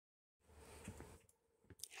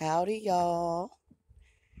Howdy, y'all.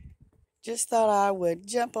 Just thought I would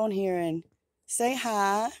jump on here and say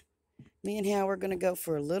hi. Me and Hal are going to go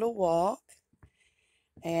for a little walk.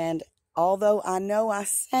 And although I know I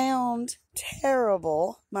sound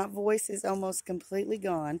terrible, my voice is almost completely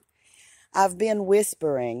gone. I've been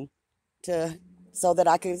whispering so that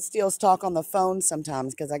I can still talk on the phone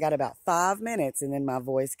sometimes because I got about 5 minutes and then my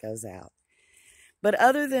voice goes out. But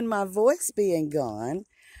other than my voice being gone,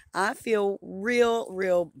 I feel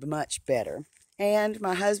real much better. And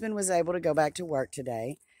my husband was able to go back to work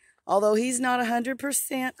today. Although he's not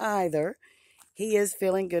 100% either, he is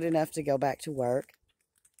feeling good enough to go back to work.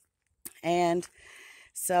 And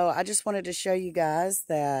so I just wanted to show you guys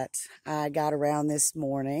that I got around this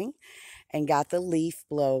morning and got the leaf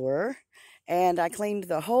blower. And I cleaned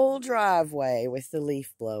the whole driveway with the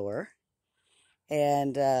leaf blower.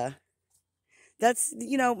 And that's,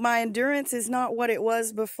 my endurance is not what it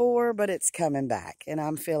was before, but it's coming back. And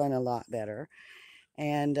I'm feeling a lot better.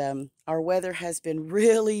 And our weather has been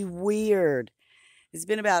really weird. It's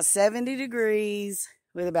been about 70 degrees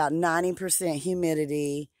with about 90%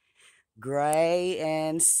 humidity, gray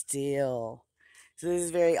and still. So this is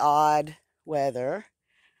very odd weather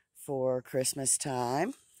for Christmas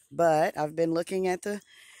time. But I've been looking at the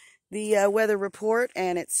weather report,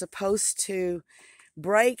 and it's supposed to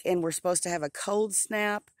break, and we're supposed to have a cold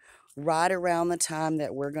snap right around the time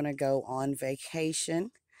that we're going to go on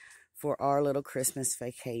vacation for our little Christmas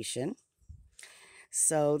vacation.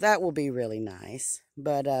 So that will be really nice.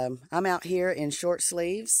 But I'm out here in short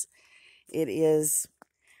sleeves. It is,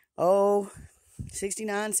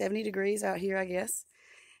 69, 70 degrees out here, I guess.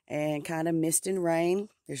 And kind of mist and rain.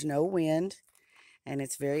 There's no wind. And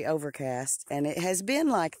it's very overcast. And it has been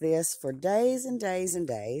like this for days and days and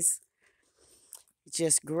days.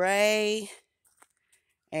 Just gray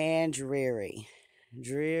and dreary.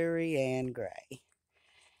 Dreary and gray.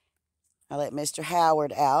 I let Mr.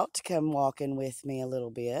 Howard out to come walking with me a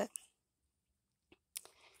little bit.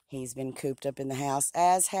 He's been cooped up in the house,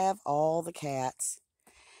 as have all the cats.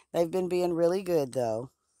 They've been being really good,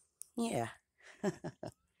 though. Yeah.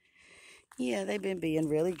 Yeah, they've been being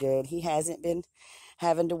really good. He hasn't been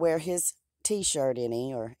having to wear his t-shirt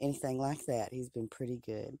or anything like that. He's been pretty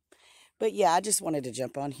good. But yeah, I just wanted to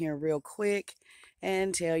jump on here real quick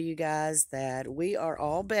and tell you guys that we are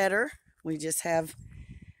all better. We just have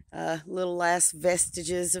little last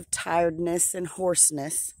vestiges of tiredness and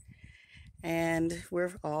hoarseness. And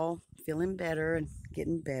we're all feeling better and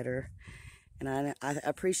getting better. And I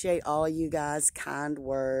appreciate all of you guys' kind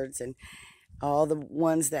words and all the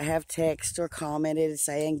ones that have text or commented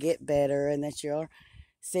saying get better and that you're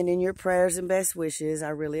sending your prayers and best wishes. I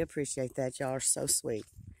really appreciate that. Y'all are so sweet.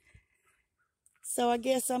 So I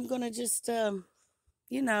guess I'm going to just, kind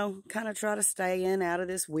of try to stay out of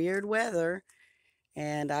this weird weather.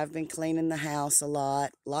 And I've been cleaning the house a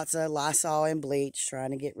lot. Lots of Lysol and bleach,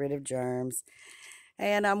 trying to get rid of germs.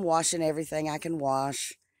 And I'm washing everything I can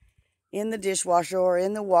wash in the dishwasher or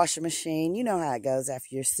in the washing machine. You know how it goes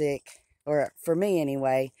after you're sick. Or for me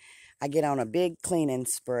anyway, I get on a big cleaning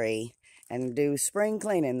spree and do spring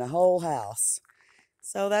cleaning the whole house.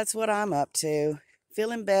 So that's what I'm up to.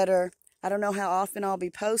 Feeling better. I don't know how often I'll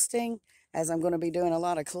be posting, as I'm going to be doing a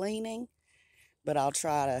lot of cleaning. But I'll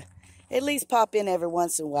try to at least pop in every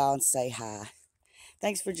once in a while and say hi.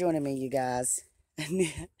 Thanks for joining me, you guys.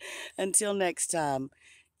 Until next time,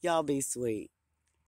 y'all be sweet.